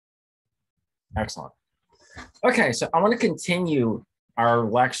Excellent. Okay, so I want to continue our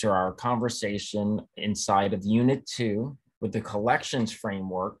lecture, our conversation inside of Unit 2 with the collections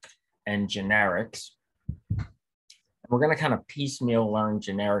framework and generics. We're going to kind of piecemeal learn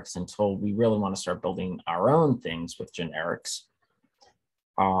generics until we really want to start building our own things with generics.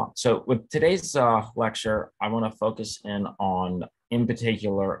 So with today's lecture, I want to focus in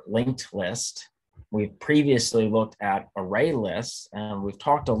particular, linked list. We've previously looked at array lists, and we've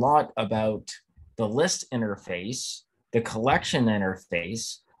talked a lot about the list interface, the collection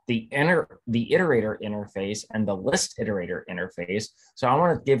interface, the iterator interface, and the list iterator interface. So I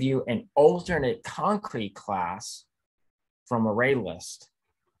want to give you an alternate concrete class from array list.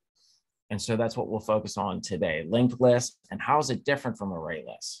 And so that's what we'll focus on today, linked list, and how is it different from array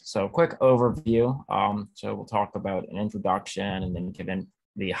list? So quick overview. So we'll talk about an introduction and then given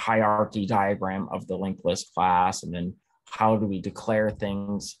the hierarchy diagram of the linked list class, and then how do we declare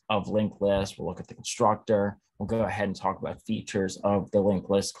things of linked list? We'll look at the constructor. We'll go ahead and talk about features of the linked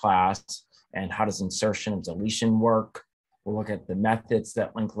list class and how does insertion and deletion work. We'll look at the methods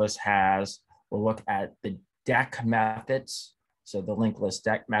that linked list has. We'll look at the Deque methods, so the linked list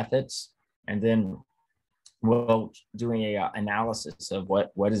Deque methods. And then we'll do an analysis of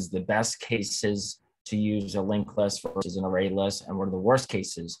what is the best cases to use a linked list versus an array list, and what are the worst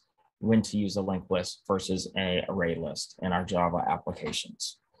cases when to use a linked list versus an array list in our Java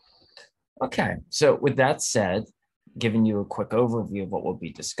applications. Okay, so with that said, giving you a quick overview of what we'll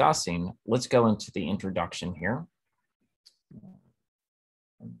be discussing, let's go into the introduction here.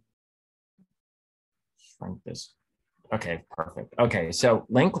 Shrink this. Okay, perfect. Okay, so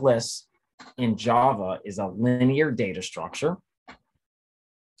linked lists in Java is a linear data structure.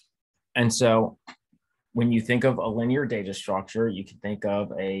 And so when you think of a linear data structure, you can think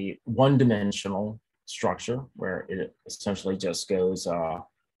of a one-dimensional structure where it essentially just goes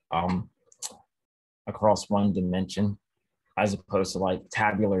across one dimension, as opposed to like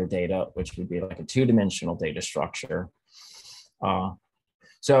tabular data, which would be like a two-dimensional data structure.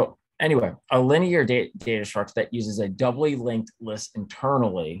 So anyway, a linear data structure that uses a doubly linked list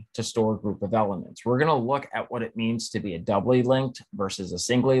internally to store a group of elements. We're going to look at what it means to be a doubly linked versus a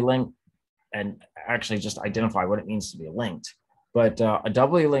singly linked, and actually just identify what it means to be linked. But a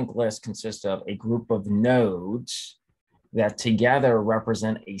doubly linked list consists of a group of nodes that together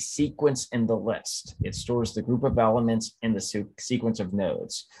represent a sequence in the list. It stores the group of elements in the sequence of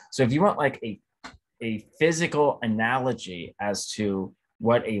nodes. So if you want like a physical analogy as to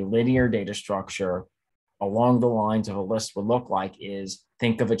what a linear data structure along the lines of a list would look like is,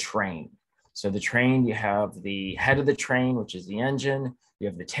 think of a train. So the train, you have the head of the train, which is the engine. You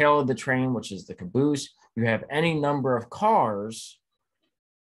have the tail of the train, which is the caboose. You have any number of cars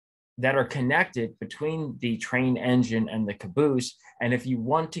that are connected between the train engine and the caboose. And if you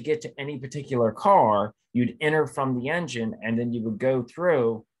want to get to any particular car, you'd enter from the engine, and then you would go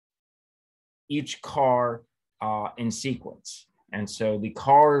through each car in sequence. And so the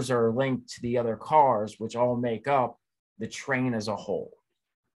cars are linked to the other cars, which all make up the train as a whole.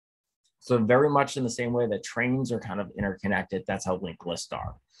 So very much in the same way that trains are kind of interconnected, that's how linked lists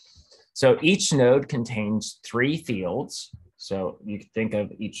are. So each node contains 3 fields. So you can think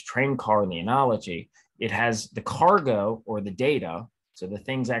of each train car in the analogy. It has the cargo or the data, so the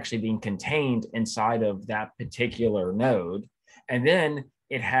things actually being contained inside of that particular node. And then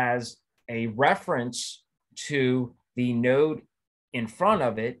it has a reference to the node in front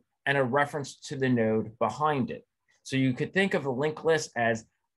of it and a reference to the node behind it. So you could think of a linked list as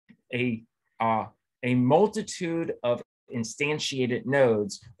a multitude of instantiated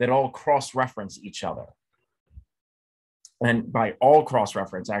nodes that all cross-reference each other. And by all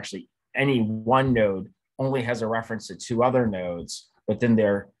cross-reference, actually, any one node only has a reference to 2 other nodes, but then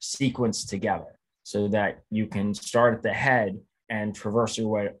they're sequenced together so that you can start at the head and traverse your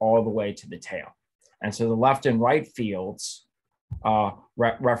way all the way to the tail. And so the left and right fields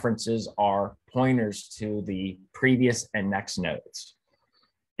references are pointers to the previous and next nodes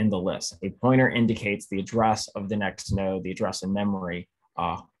in the list. A pointer indicates the address of the next node, the address in memory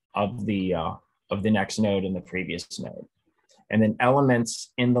of the next node in the previous node. And then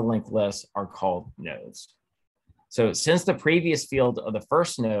elements in the linked list are called nodes. So since the previous field of the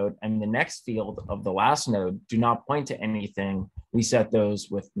first node and the next field of the last node do not point to anything, we set those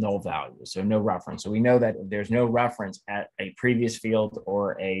with null values, so no reference. So we know that if there's no reference at a previous field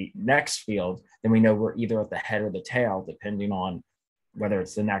or a next field, then we know we're either at the head or the tail, depending on whether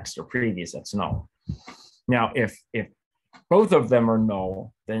it's the next or previous, that's null. Now, if both of them are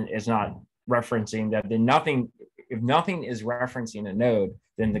null, then it's not referencing that. Then nothing, if nothing is referencing a node,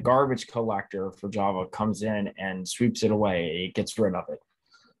 then the garbage collector for Java comes in and sweeps it away. It gets rid of it.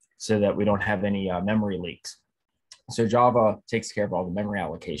 so that we don't have any memory leaks. So Java takes care of all the memory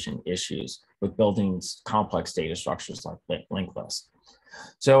allocation issues with building complex data structures like linked lists.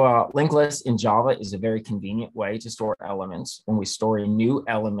 So linked list in Java is a very convenient way to store elements. When we store a new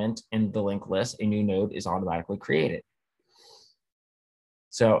element in the linked list, a new node is automatically created.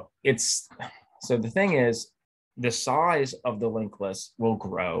 So the thing is, the size of the linked list will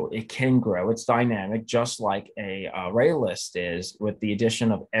grow. It can grow. It's dynamic, just like a array list is, with the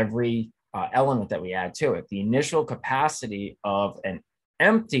addition of every element that we add to it. The initial capacity of an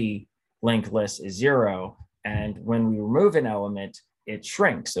empty linked list is 0, and when we remove an element, it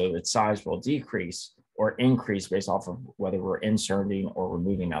shrinks, so its size will decrease or increase based off of whether we're inserting or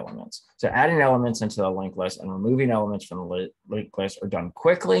removing elements. So adding elements into the linked list and removing elements from the linked list are done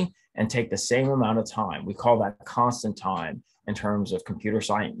quickly and take the same amount of time. We call that constant time in terms of computer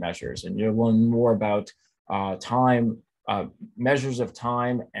science measures. And you'll learn more about measures of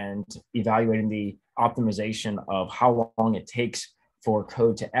time and evaluating the optimization of how long it takes for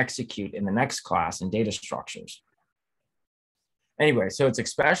code to execute in the next class in data structures. Anyway, so it's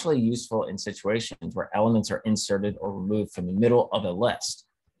especially useful in situations where elements are inserted or removed from the middle of a list.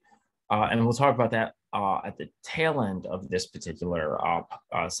 And we'll talk about that at the tail end of this particular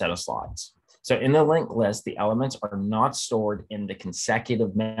set of slides. So in the linked list, the elements are not stored in the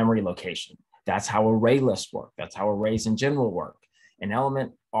consecutive memory location. That's how array lists work. That's how arrays in general work. An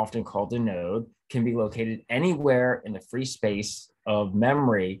element, often called a node, can be located anywhere in the free space of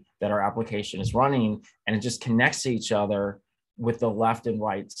memory that our application is running, and it just connects to each other with the left and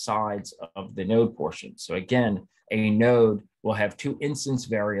right sides of the node portion. So again, a node will have two instance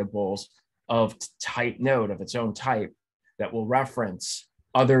variables of type node, of its own type, that will reference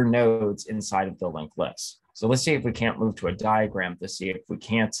other nodes inside of the linked list. So let's see if we can't move to a diagram to see if we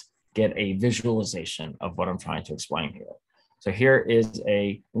can't get a visualization of what I'm trying to explain here. So here is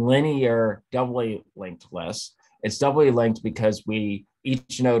a linear doubly linked list. It's doubly linked because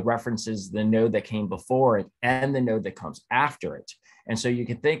each node references the node that came before it and the node that comes after it. And so you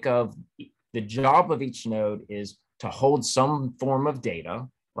can think of the job of each node is to hold some form of data,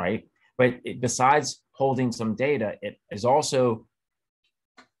 right? But besides holding some data, it is also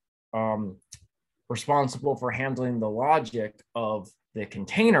responsible for handling the logic of the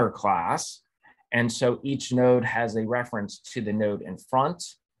container class. And so each node has a reference to the node in front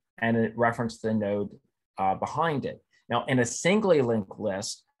and a reference to the node behind it. Now, in a singly linked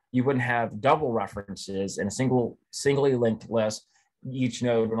list, you wouldn't have double references. In a singly linked list, each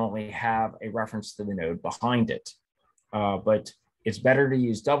node would only have a reference to the node behind it. But it's better to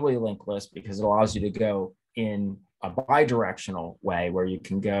use doubly linked list because it allows you to go in a bidirectional way where you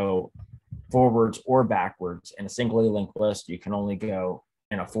can go forwards or backwards. In a singly linked list, you can only go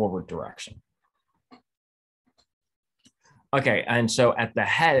in a forward direction. Okay, and so at the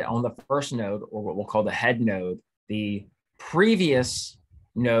head on the first node, or what we'll call the head node, the previous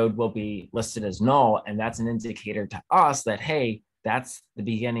node will be listed as null, and that's an indicator to us that, hey, that's the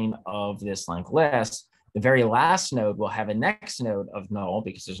beginning of this linked list. The very last node will have a next node of null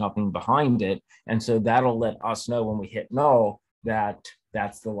because there's nothing behind it, and so that'll let us know when we hit null that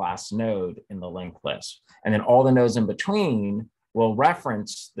that's the last node in the linked list. And then all the nodes in between will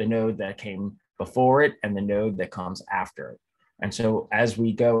reference the node that came before it and the node that comes after it. And so as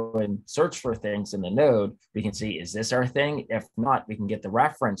we go and search for things in the node, we can see, is this our thing? If not, we can get the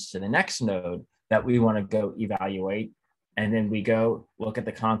reference to the next node that we want to go evaluate. And then we go look at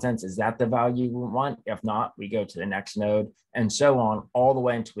the contents. Is that the value we want? If not, we go to the next node and so on, all the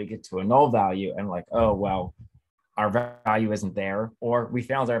way until we get to a null value and like, oh, well, our value isn't there, or we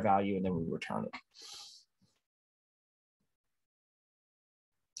found our value and then we return it.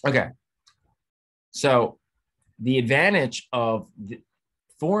 Okay, so the advantage of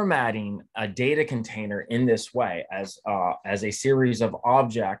formatting a data container in this way as a series of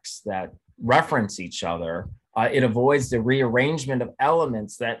objects that reference each other, it avoids the rearrangement of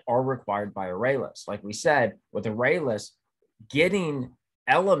elements that are required by array lists. Like we said, with array lists, getting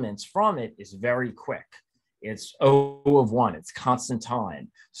elements from it is very quick. It's O of 1, it's constant time.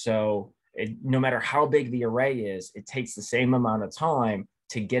 So no matter how big the array is, it takes the same amount of time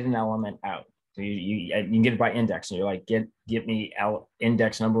to get an element out. So you can get it by index, and you're like, get me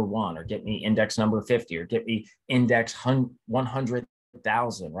index number 1, or get me index number 50, or get me index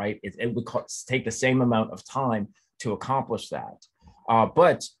 100,000, right? It would take the same amount of time to accomplish that.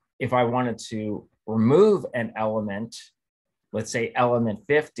 But if I wanted to remove an element, let's say element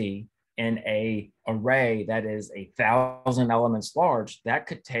 50, in a array that is 1,000 elements large, that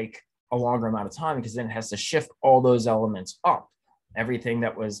could take a longer amount of time because then it has to shift all those elements up. everything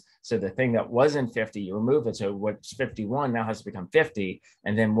that was, so the thing that wasn't 50, you remove it. So what's 51 now has to become 50.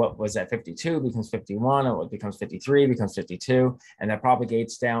 And then what was at 52 becomes 51, and what becomes 53 becomes 52. And that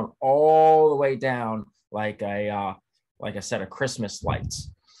propagates down all the way down like a set of Christmas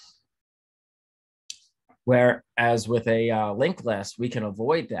lights. Whereas with a linked list, we can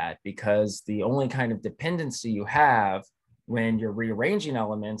avoid that, because the only kind of dependency you have when you're rearranging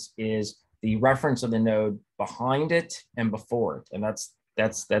elements is the reference of the node behind it and before it. And that's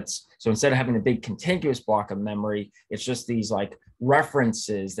so instead of having a big contiguous block of memory, it's just these like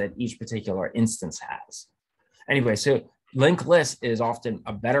references that each particular instance has. Anyway, so linked list is often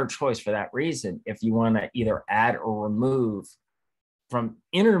a better choice for that reason if you want to either add or remove from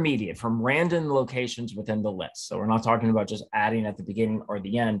random locations within the list. So we're not talking about just adding at the beginning or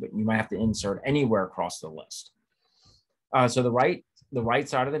the end, but you might have to insert anywhere across the list. So the right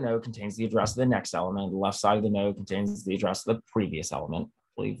side of the node contains the address of the next element. The left side of the node contains the address of the previous element.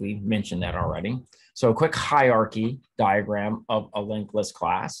 I believe we mentioned that already. So a quick hierarchy diagram of a linked list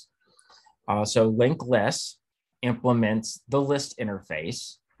class. So linked list implements the list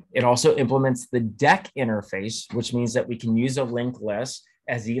interface. It also implements the Deque interface, which means that we can use a linked list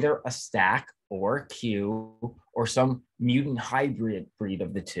as either a stack or a queue or some mutant hybrid breed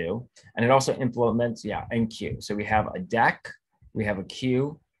of the two. And it also implements, and queue. So we have a Deque, we have a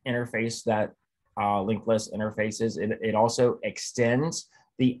queue interface that linked list interfaces. It also extends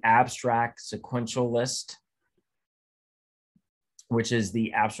the abstract sequential list, which is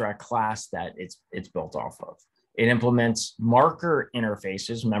the abstract class that it's built off of. It implements marker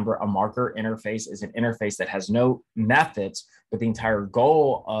interfaces. Remember, a marker interface is an interface that has no methods, but the entire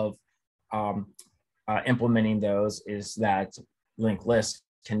goal of implementing those is that linked list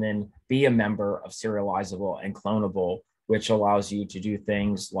can then be a member of serializable and clonable, which allows you to do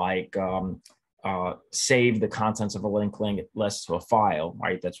things like save the contents of a linked list to a file,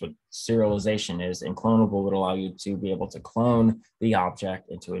 right? That's what serialization is. And clonable would allow you to be able to clone the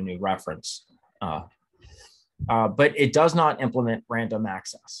object into a new reference. But it does not implement random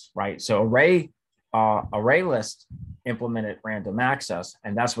access, right? So array list implemented random access,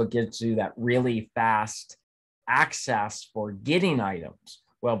 and that's what gives you that really fast access for getting items.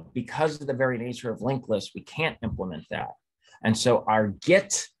 Well, because of the very nature of linked list, we can't implement that. And so our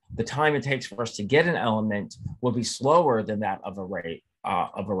get, the time it takes for us to get an element, will be slower than that of array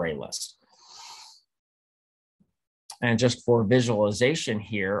list. And just for visualization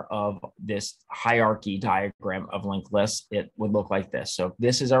here of this hierarchy diagram of linked lists, it would look like this. So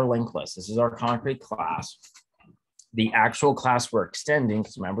this is our linked list. This is our concrete class. The actual class we're extending,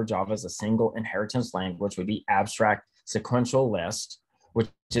 because remember, Java is a single inheritance language, would be abstract sequential list, which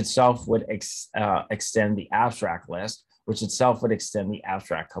itself would extend the abstract list, which itself would extend the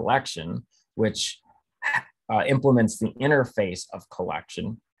abstract collection, which implements the interface of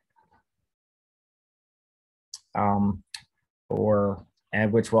collection.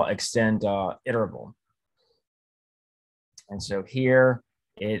 Which will extend iterable. And so here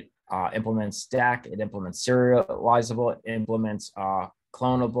it implements stack, it implements serializable, it implements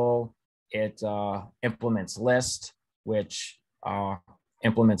clonable, it implements list, which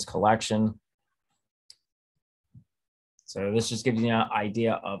implements collection. So this just gives you an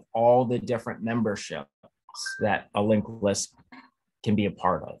idea of all the different memberships that a linked list can be a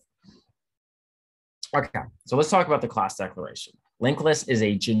part of. Okay, so let's talk about the class declaration. Linked list is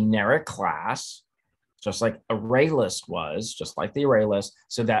a generic class, just like array list was, just like the array list,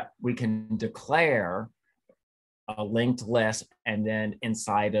 so that we can declare a linked list, and then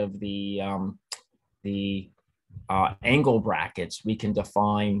inside of the angle brackets, we can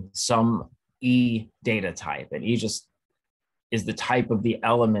define some E data type, and E just is the type of the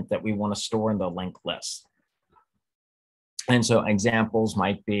element that we want to store in the linked list. And so examples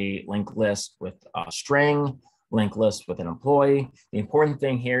might be linked list with a string, linked list with an employee. The important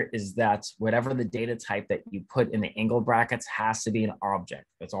thing here is that whatever the data type that you put in the angle brackets has to be an object.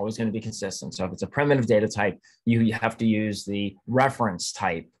 It's always going to be consistent. So if it's a primitive data type, you have to use the reference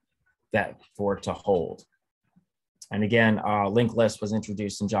type for it to hold. And again, linked list was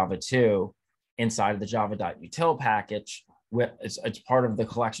introduced in Java 2 inside of the java.util package. It's part of the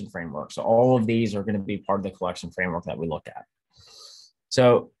collection framework. So all of these are going to be part of the collection framework that we look at.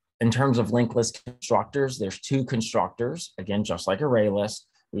 So in terms of linked list constructors, there's two constructors. Again, just like array list,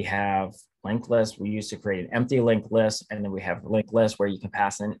 we have linked list we use to create an empty linked list, and then we have linked list where you can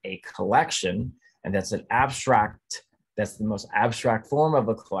pass in a collection, and that's an abstract. That's the most abstract form of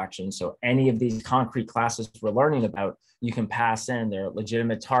a collection. So any of these concrete classes we're learning about, you can pass in, they're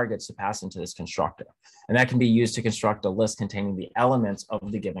legitimate targets to pass into this constructor. And that can be used to construct a list containing the elements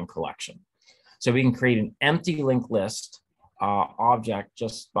of the given collection. So we can create an empty linked list object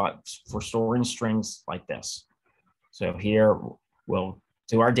just for storing strings like this. So here we'll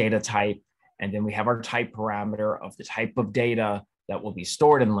do our data type, and then we have our type parameter of the type of data that will be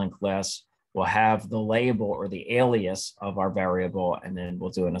stored in LinkedList. We'll have the label or the alias of our variable, and then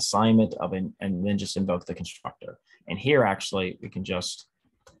we'll do an assignment of it, and then just invoke the constructor. And here, actually, we can just,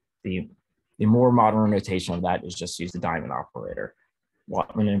 the more modern notation of that is just use the diamond operator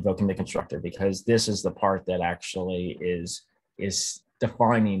when invoking the constructor, because this is the part that actually is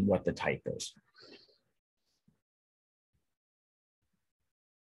defining what the type is.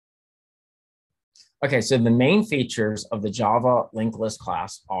 Okay, so the main features of the Java LinkedList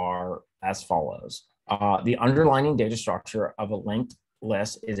class are as follows. The underlying data structure of a linked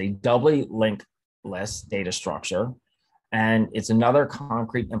list is a doubly linked list data structure, and it's another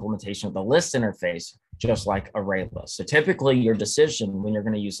concrete implementation of the list interface, just like array list. So typically your decision when you're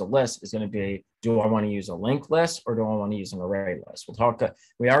going to use a list is going to be, do I want to use a linked list or do I want to use an array list?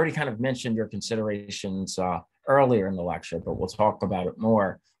 We already kind of mentioned your considerations earlier in the lecture, but we'll talk about it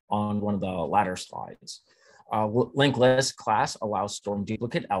more on one of the latter slides. LinkedList class allows storing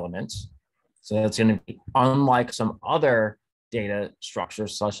duplicate elements. So that's going to be unlike some other data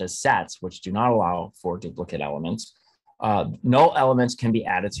structures such as sets, which do not allow for duplicate elements. Null elements can be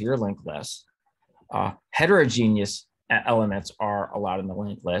added to your linked list. Heterogeneous elements are allowed in the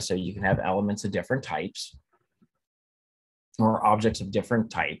linked list, so you can have elements of different types or objects of different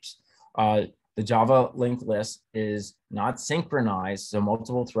types. The Java linked list is not synchronized, so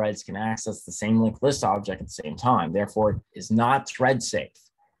multiple threads can access the same linked list object at the same time. Therefore, it is not thread safe.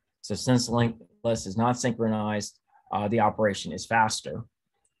 So since the linked list is not synchronized, the operation is faster.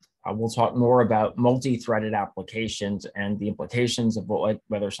 We'll talk more about multi-threaded applications and the implications of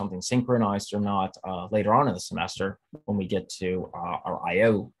whether something's synchronized or not later on in the semester when we get to our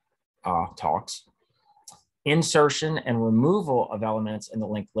I/O talks. Insertion and removal of elements in the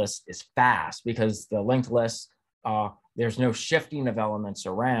linked list is fast because the linked list, there's no shifting of elements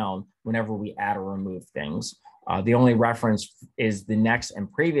around whenever we add or remove things. The only reference is the next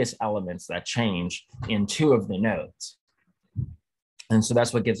and previous elements that change in two of the nodes. And so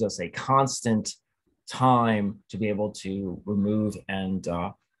that's what gives us a constant time to be able to remove and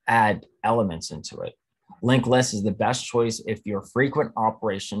add elements into it. Linked list is the best choice if your frequent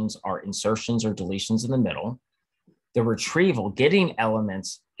operations are insertions or deletions in the middle. The retrieval, getting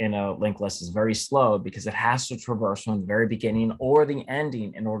elements in a linked list is very slow because it has to traverse from the very beginning or the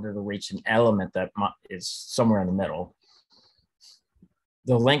ending in order to reach an element that is somewhere in the middle.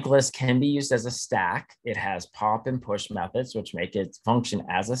 The linked list can be used as a stack. It has pop and push methods, which make it function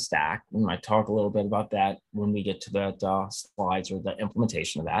as a stack. We might talk a little bit about that when we get to the slides or the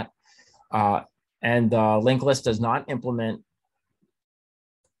implementation of that. And the linked list does not implement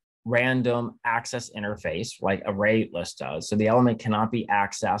random access interface like array list does. So the element cannot be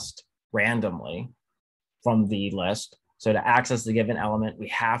accessed randomly from the list. So to access the given element, we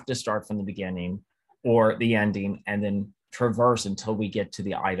have to start from the beginning or the ending and then traverse until we get to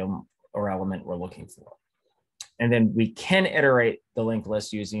the item or element we're looking for. And then we can iterate the linked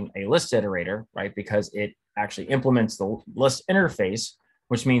list using a list iterator, right? Because it actually implements the list interface,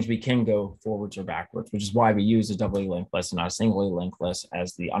 which means we can go forwards or backwards, which is why we use a doubly linked list and not a singly linked list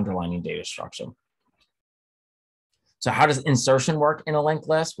as the underlying data structure. So how does insertion work in a linked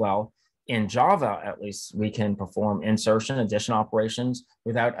list? Well, in Java, at least, we can perform insertion, addition operations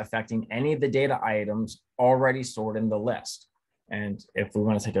without affecting any of the data items already stored in the list. And if we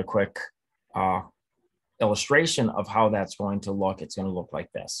want to take a quick illustration of how that's going to look, it's going to look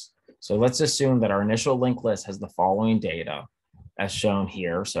like this. So let's assume that our initial linked list has the following data as shown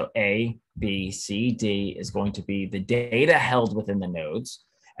here. So A, B, C, D is going to be the data held within the nodes.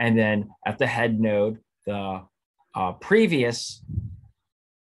 And then at the head node, the previous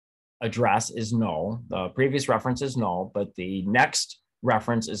address is null. The previous reference is null, but the next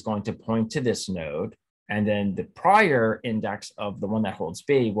reference is going to point to this node. And then the prior index of the one that holds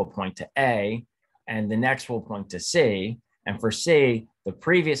B will point to A, and the next will point to C. And for C, the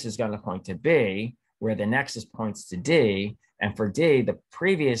previous is going to point to B, where the next is points to D. And for D, the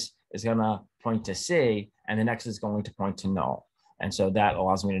previous is going to point to C, and the next is going to point to null. And so that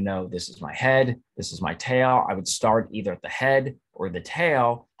allows me to know this is my head, this is my tail. I would start either at the head or the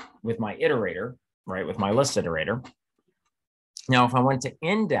tail with my iterator, right, with my list iterator. Now, if I went to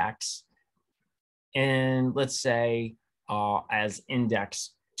index, and let's say as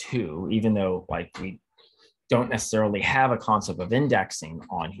index 2, even though like we don't necessarily have a concept of indexing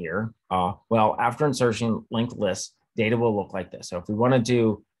on here, well, after insertion linked list, data will look like this. So if we want to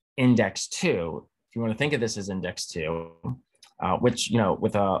do index 2, if you want to think of this as index 2, which,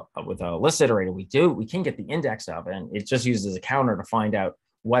 with a list iterator, we can get the index of, and it just uses a counter to find out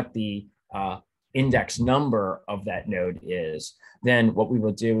what the index number of that node is. Then what we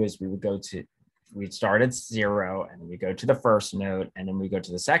would do is we'd start at 0, and we go to the first node, and then we go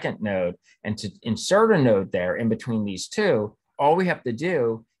to the second node. And to insert a node there in between these two, all we have to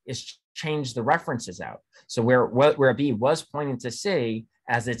do is change the references out. So where B was pointing to C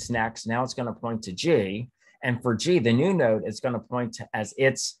as its next, now it's going to point to G. And for G, the new node is going to point to as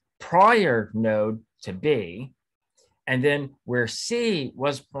its prior node to B. And then where C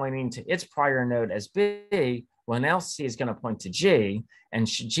was pointing to its prior node as B, well, now C is going to point to G, and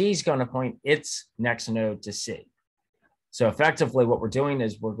G is going to point its next node to C. So effectively, what we're doing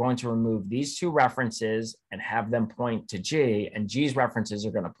is we're going to remove these two references and have them point to G, and G's references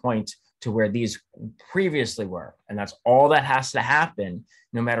are going to point to where these previously were. And that's all that has to happen,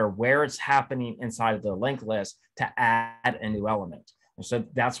 no matter where it's happening inside of the linked list, to add a new element. And so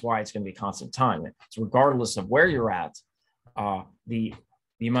that's why it's going to be constant time. So regardless of where you're at, the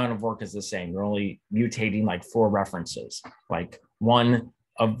amount of work is the same. You're only mutating like 4 references, like one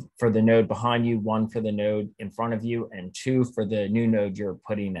for the node behind you, 1 for the node in front of you, and 2 for the new node you're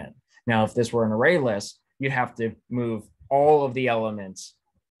putting in. Now, if this were an array list, you'd have to move all of the elements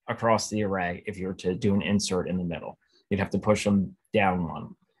across the array if you were to do an insert in the middle. You'd have to push them down 1.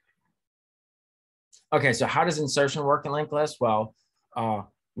 Okay, so how does insertion work in linked list? Well,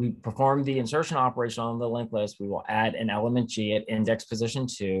 we perform the insertion operation on the linked list. We will add an element G at index position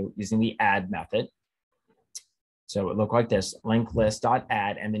 2 using the add method. So it would look like this: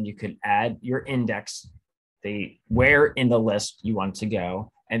 LinkedList.add, and then you could add your index, where in the list you want to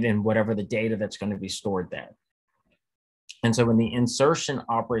go, and then whatever the data that's going to be stored there. And so when the insertion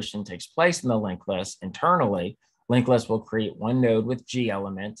operation takes place in the linked list internally, linked list will create one node with G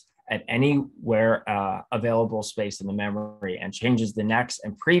element at anywhere available space in the memory, and changes the next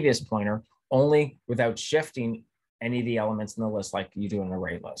and previous pointer only without shifting any of the elements in the list like you do in an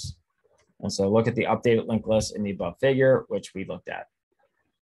array list. And so look at the updated linked list in the above figure, which we looked at.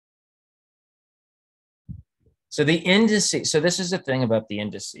 So the indices, so this is the thing about the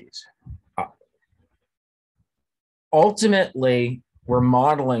indices. Ultimately, we're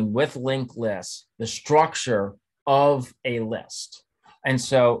modeling with linked lists the structure of a list. And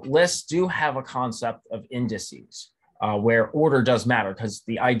so lists do have a concept of indices where order does matter, because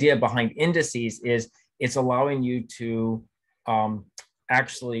the idea behind indices is it's allowing you to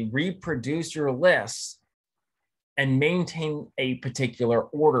actually reproduce your lists and maintain a particular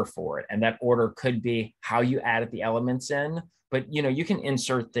order for it. And that order could be how you added the elements in, but you can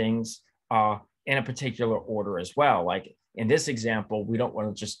insert things in a particular order as well. Like in this example, we don't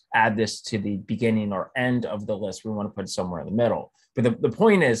want to just add this to the beginning or end of the list. We want to put it somewhere in the middle. But the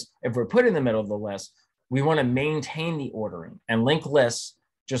point is, if we're put in the middle of the list, we want to maintain the ordering. And linked lists,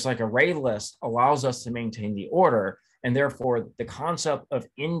 just like array list, allows us to maintain the order. And therefore, the concept of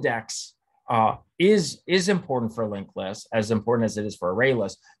index is important for linked lists, as important as it is for array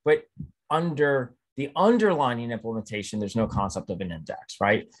lists. But under the underlying implementation, there's no concept of an index,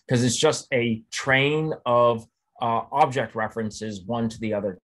 right? Because it's just a train of object references, one to the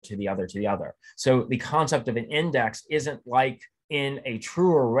other, to the other, to the other. So the concept of an index isn't like in a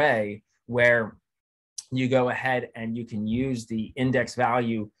true array where you go ahead and you can use the index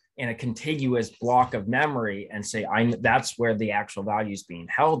value in a contiguous block of memory and say, that's where the actual value is being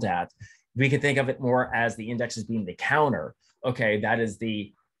held at. We can think of it more as the index as being the counter. Okay, that is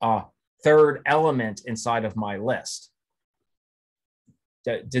the third element inside of my list.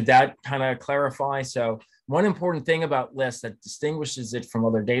 Did that kind of clarify? So one important thing about lists that distinguishes it from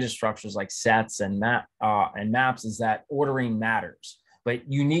other data structures like sets and maps is that ordering matters, but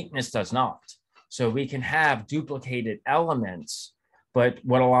uniqueness does not. So we can have duplicated elements, but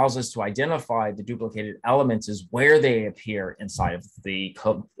what allows us to identify the duplicated elements is where they appear inside of the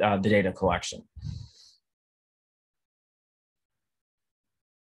data collection.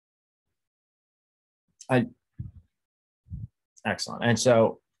 Excellent. And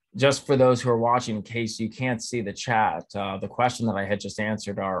so just for those who are watching, in case you can't see the chat, the question that I had just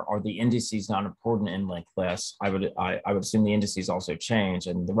answered are the indices not important in linked lists? I would assume the indices also change,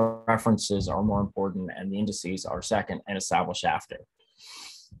 and the references are more important and the indices are second and established after.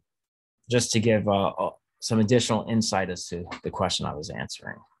 Just to give some additional insight as to the question I was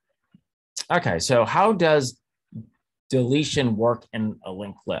answering. Okay, so how does deletion work in a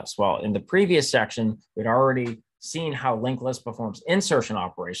linked list? Well, in the previous section, we'd already seen how linked list performs insertion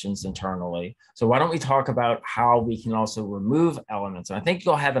operations internally. So why don't we talk about how we can also remove elements? And I think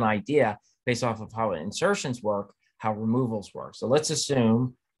you'll have an idea based off of how insertions work, how removals work. So let's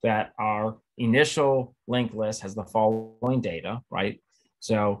assume that our initial linked list has the following data, right?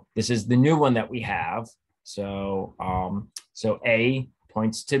 So this is the new one that we have. So, so A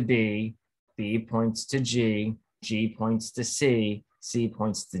points to B points to G points to C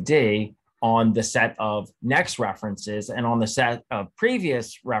points to D on the set of next references, and on the set of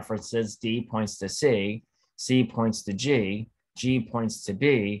previous references, D points to C points to G points to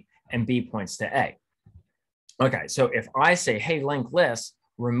B, and B points to A. Okay, so if I say, hey, linked list,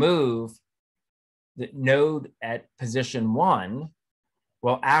 remove the node at position 1,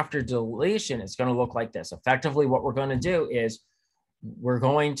 well, after deletion, it's going to look like this. Effectively, what we're going to do is we're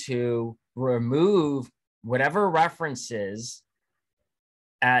going to remove whatever references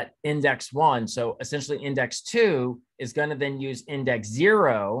at index 1. So essentially index 2 is going to then use index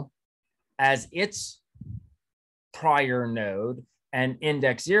 0 as its prior node, and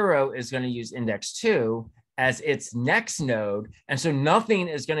index 0 is going to use index 2 as its next node. And so nothing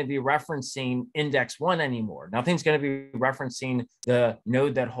is going to be referencing index 1 anymore. Nothing's going to be referencing the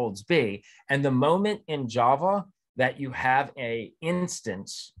node that holds B. And the moment in Java that you have a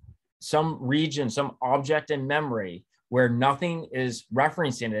instance, some region, some object in memory where nothing is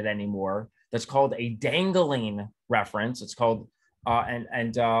referencing it anymore, that's called a dangling reference. It's called,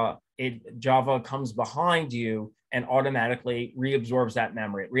 Java comes behind you and automatically reabsorbs that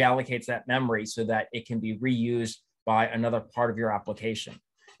memory. It reallocates that memory so that it can be reused by another part of your application.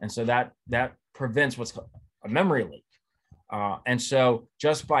 And so that prevents what's called a memory leak. And so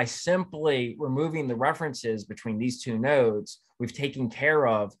just by simply removing the references between these two nodes, we've taken care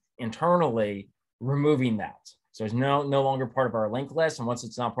of internally removing that. So it's no longer part of our linked list. And once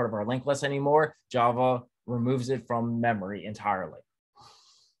it's not part of our linked list anymore, Java removes it from memory entirely.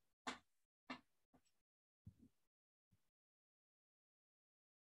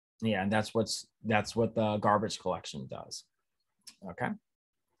 Yeah, and that's what the garbage collection does. Okay.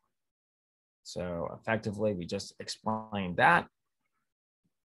 So effectively, we just explained that.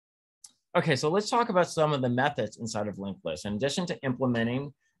 Okay, so let's talk about some of the methods inside of linked list. In addition to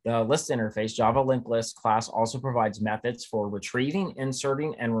implementing the list interface, Java linked list class also provides methods for retrieving,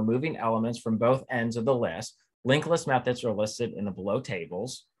 inserting, and removing elements from both ends of the list. Linked list methods are listed in the below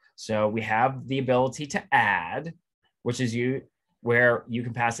tables. So we have the ability to add, which is where you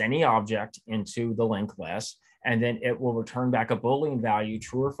can pass any object into the linked list, and then it will return back a Boolean value,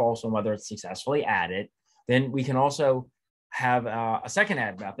 true or false, on whether it's successfully added. Then we can also have a second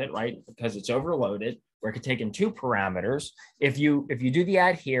add method, right? Because it's overloaded, where it could take in 2 parameters. If you do the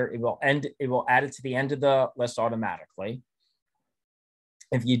add here, it will add it to the end of the list automatically.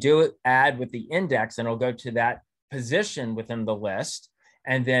 If you do it add with the index, then it'll go to that position within the list,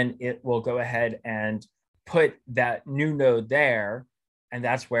 and then it will go ahead and put that new node there. And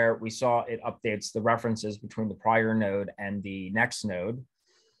that's where we saw it updates the references between the prior node and the next node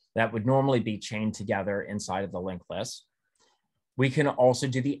that would normally be chained together inside of the linked list. We can also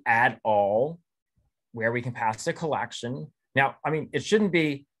do the add all, where we can pass a collection. Now, I mean, it shouldn't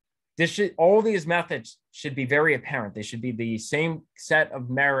be, all these methods should be very apparent. They should be the same set of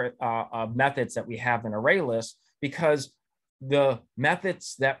methods that we have in array lists, because the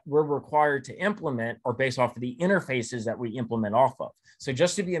methods that we're required to implement are based off of the interfaces that we implement off of. So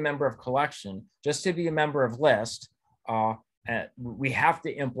just to be a member of collection, just to be a member of list, we have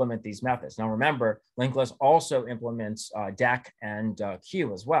to implement these methods. Now remember, linked list also implements Deque and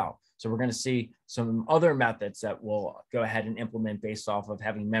queue as well. So we're going to see some other methods that we'll go ahead and implement based off of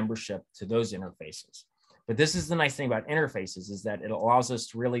having membership to those interfaces. But this is the nice thing about interfaces, is that it allows us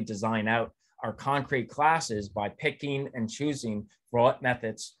to really design out our concrete classes by picking and choosing for what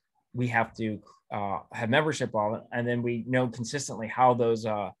methods we have to have membership on, and then we know consistently how those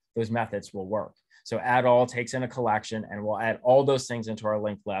methods will work. So add all takes in a collection, and we'll add all those things into our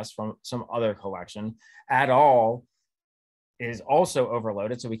linked list from some other collection. Add all is also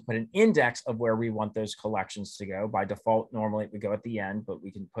overloaded, so we can put an index of where we want those collections to go. By default, normally it would go at the end, but we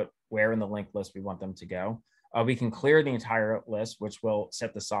can put where in the linked list we want them to go. We can clear the entire list, which will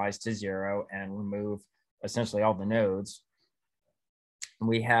set the size to 0 and remove essentially all the nodes.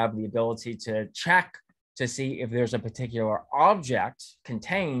 We have the ability to check to see if there's a particular object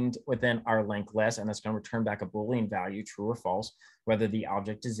contained within our linked list, and it's going to return back a Boolean value, true or false, whether the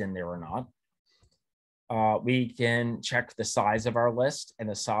object is in there or not. We can check the size of our list, and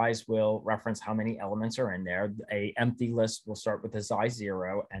the size will reference how many elements are in there. An empty list will start with a size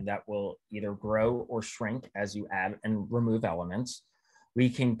 0, and that will either grow or shrink as you add and remove elements. We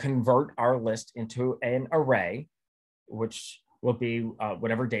can convert our list into an array, which will be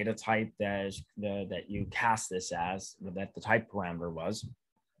whatever data type that you cast this as, that the type parameter was.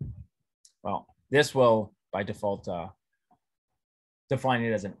 Well, this will by default define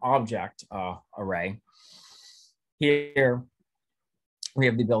it as an object array. Here, we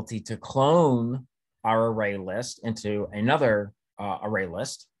have the ability to clone our array list into another array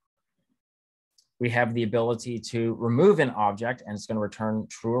list. We have the ability to remove an object, and it's going to return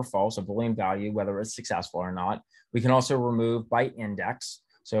true or false, a Boolean value, whether it's successful or not. We can also remove by index.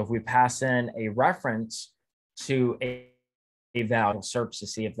 So if we pass in a reference to a value, we'll search to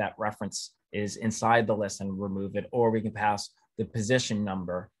see if that reference is inside the list and remove it, or we can pass the position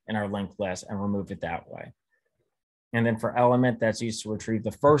number in our linked list and remove it that way. And then for element, that's used to retrieve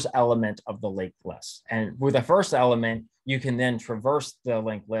the first element of the linked list. And with the first element, you can then traverse the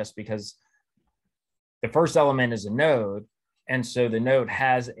linked list because the first element is a node. And so the node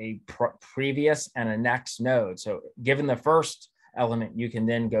has a previous and a next node. So given the first element, you can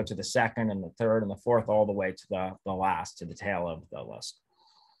then go to the second and the third and the fourth, all the way to the last, to the tail of the list.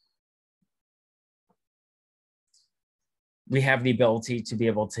 We have the ability to be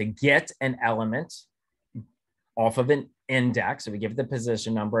able to get an element off of an index. So we give it the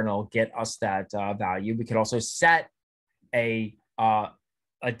position number and it'll get us that value. We could also set a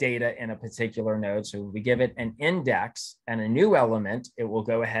data in a particular node. So we give it an index and a new element, it will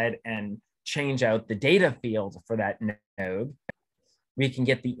go ahead and change out the data field for that node. We can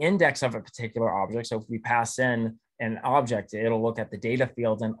get the index of a particular object. So if we pass in an object, it'll look at the data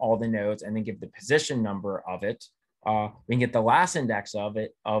field and all the nodes and then give the position number of it. We can get the last index of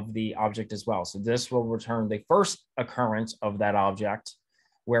the object as well. So this will return the first occurrence of that object,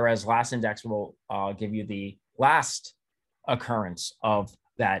 whereas last index will give you the last occurrence of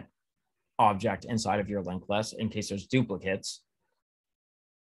that object inside of your linked list in case there's duplicates.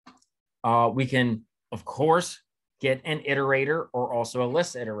 We can, of course, get an iterator or also a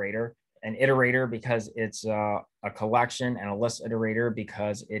list iterator. An iterator because it's a collection, and a list iterator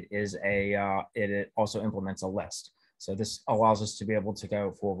because it is it also implements a list. So this allows us to be able to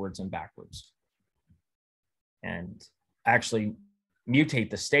go forwards and backwards and actually mutate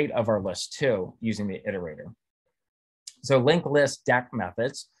the state of our list too using the iterator. So LinkedList Deque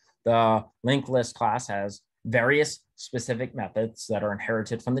methods. The LinkedList class has various specific methods that are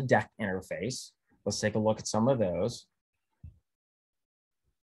inherited from the Deque interface. Let's take a look at some of those.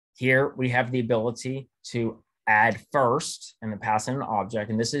 Here we have the ability to add first and then pass in an object.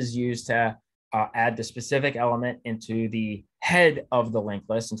 And this is used to add the specific element into the head of the linked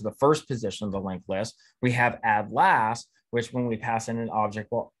list, into the first position of the linked list. We have add last, which when we pass in an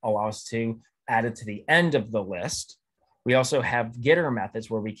object will allow us to add it to the end of the list. We also have getter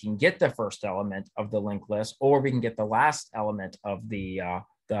methods where we can get the first element of the linked list, or we can get the last element of the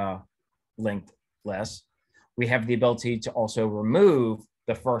linked list. We have the ability to also remove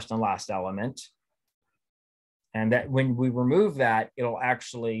the first and last element. And that when we remove that, it'll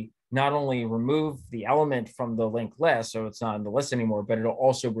actually not only remove the element from the linked list, so it's not in the list anymore, but it'll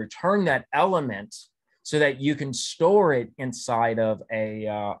also return that element so that you can store it inside of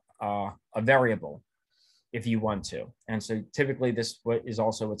a variable if you want to. And so typically this is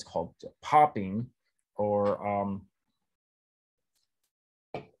also what's called popping, or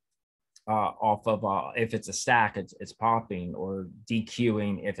off of if it's a stack, it's popping, or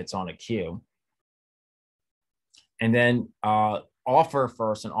dequeuing if it's on a queue. And then offer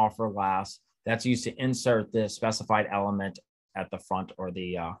first and offer last, that's used to insert the specified element at the front or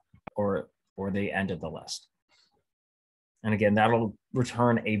the end of the list. And again, that'll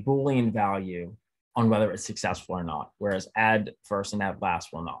return a Boolean value on whether it's successful or not, whereas add first and add last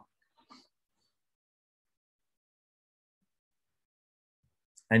will not.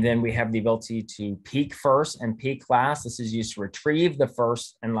 And then we have the ability to peek first and peek last. This is used to retrieve the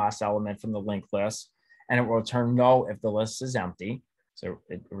first and last element from the linked list, and it will return null if the list is empty. So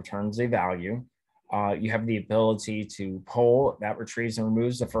it returns a value. You have the ability to poll, that retrieves and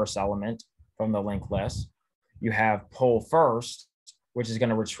removes the first element from the linked list. You have poll first, which is going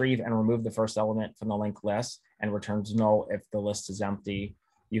to retrieve and remove the first element from the linked list and returns null if the list is empty.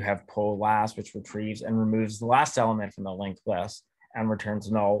 You have poll last, which retrieves and removes the last element from the linked list and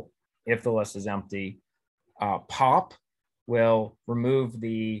returns null if the list is empty. Pop will remove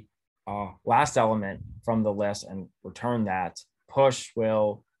the last element from the list and return that. Push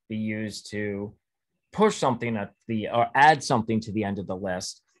will be used to push something at the, or add something to the end of the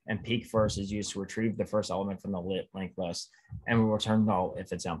list. And peek first is used to retrieve the first element from the linked list and will return null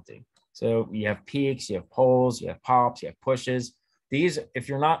if it's empty. So you have peeks, you have polls, you have pops, you have pushes. These, if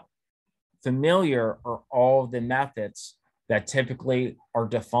you're not familiar, are all the methods that typically are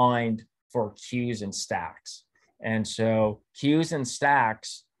defined for queues and stacks. And so queues and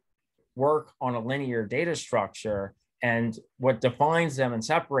stacks work on a linear data structure, and what defines them and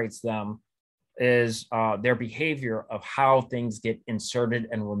separates them is their behavior of how things get inserted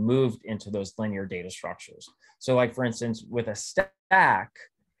and removed into those linear data structures. So like, for instance, with a stack,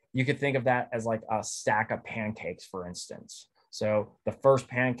 you could think of that as like a stack of pancakes, for instance. So the first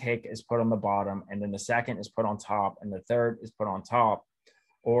pancake is put on the bottom, and then the second is put on top, and the third is put on top.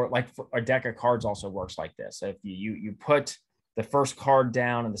 Or like a deck of cards also works like this. So if you put the first card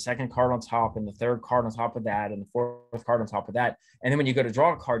down and the second card on top and the third card on top of that and the fourth card on top of that. And then when you go to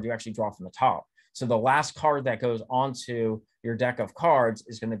draw a card, you actually draw from the top. So the last card that goes onto your deck of cards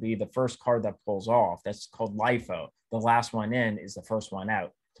is going to be the first card that pulls off. That's called LIFO. The last one in is the first one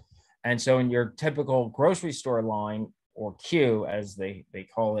out. And so in your typical grocery store line, or queue, as they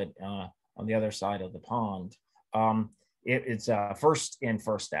call it on the other side of the pond, it's first in,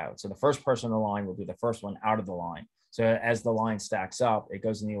 first out. So the first person in the line will be the first one out of the line. So as the line stacks up, it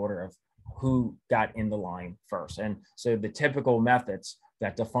goes in the order of who got in the line first. And so the typical methods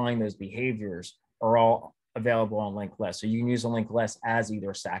that define those behaviors are all available on LinkedList. So you can use a LinkedList as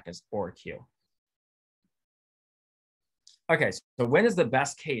either a stack or a queue. Okay, so when is the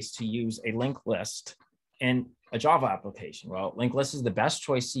best case to use a LinkedList in a Java application? Well, LinkedList is the best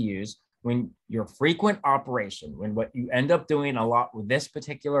choice to use when your frequent operation, when what you end up doing a lot with this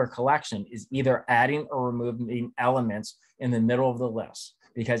particular collection is either adding or removing elements in the middle of the list,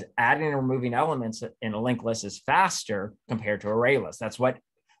 because adding and removing elements in a linked list is faster compared to array list. That's what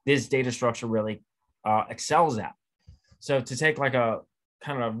this data structure really excels at. So to take like a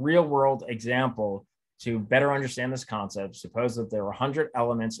kind of real world example to better understand this concept, suppose that there are 100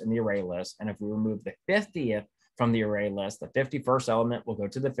 elements in the array list, and if we remove the 50th from the array list, the 51st element will go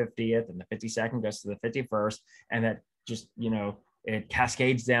to the 50th, and the 52nd goes to the 51st, and that just, it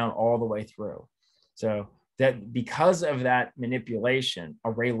cascades down all the way through. So that because of that manipulation,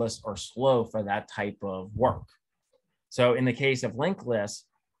 array lists are slow for that type of work. So in the case of linked lists,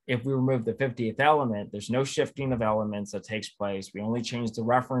 if we remove the 50th element, there's no shifting of elements that takes place. We only change the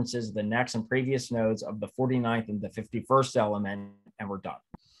references of the next and previous nodes of the 49th and the 51st element, and we're done.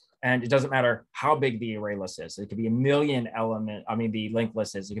 And it doesn't matter how big the array list is. It could be a million element. I mean, the linked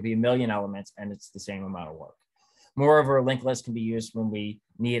list is, it could be a million elements, and it's the same amount of work. Moreover, a linked list can be used when we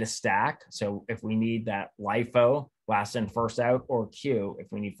need a stack. So if we need that LIFO, last in, first out, or queue, if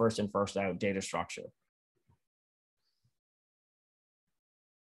we need first in, first out data structure.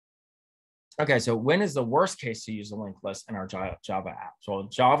 Okay, so when is the worst case to use a linked list in our Java app? So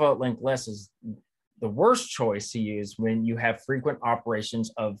Java linked list is the worst choice to use when you have frequent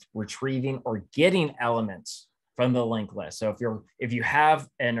operations of retrieving or getting elements from the linked list. So if you have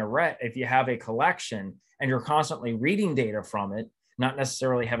an array, if you have a collection and you're constantly reading data from it, not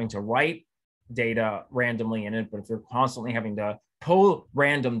necessarily having to write data randomly in it, but if you're constantly having to pull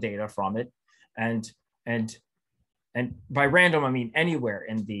random data from it, and by random, I mean anywhere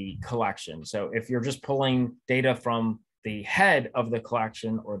in the collection. So if you're just pulling data from the head of the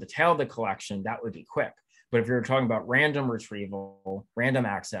collection or the tail of the collection, that would be quick. But if you're talking about random retrieval, random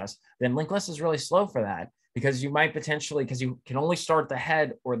access, then linked list is really slow for that, because you might potentially, because you can only start the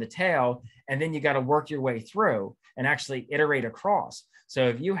head or the tail, and then you got to work your way through and actually iterate across. So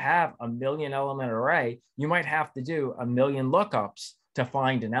if you have a million element array, you might have to do a million lookups to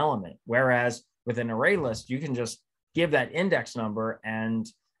find an element. Whereas with an array list, you can just give that index number and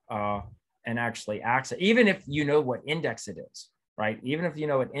actually access, even if you know what index it is, right? Even if you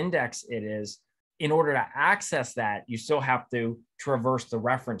know what index it is, in order to access that, you still have to traverse the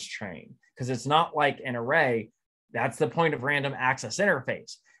reference train, because it's not like an array. That's the point of random access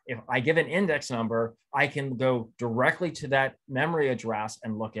interface. If I give an index number, I can go directly to that memory address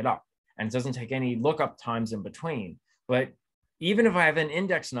and look it up, and it doesn't take any lookup times in between. But even if I have an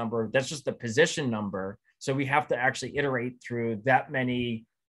index number, that's just the position number. So we have to actually iterate through that many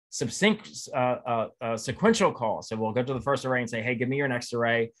sequential calls. So we'll go to the first array and say, hey, give me your next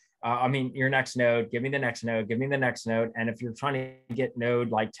array. Your next node, give me the next node, give me the next node. And if you're trying to get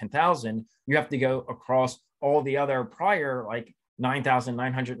node like 10,000, you have to go across all the other prior like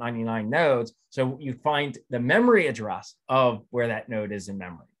 9,999 nodes. So you find the memory address of where that node is in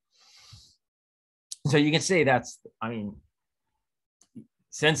memory. So you can see that's,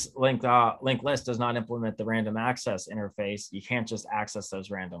 since linked list does not implement the random access interface, you can't just access those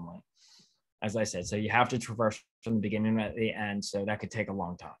randomly, as I said. So you have to traverse from the beginning to the end. So that could take a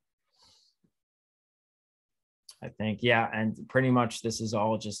long time, I think. Yeah, and pretty much this is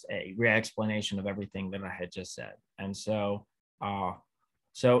all just a re-explanation of everything that I had just said. And so,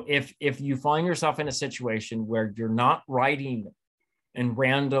 if you find yourself in a situation where you're not writing in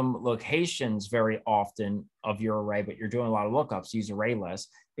random locations very often of your array, but you're doing a lot of lookups, use array lists.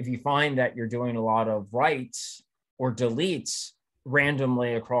 If you find that you're doing a lot of writes or deletes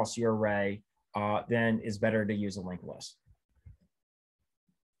randomly across your array, then it's better to use a linked list.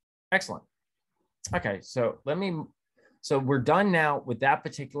 Excellent. Okay, so we're done now with that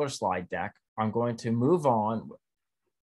particular slide deck. I'm going to move on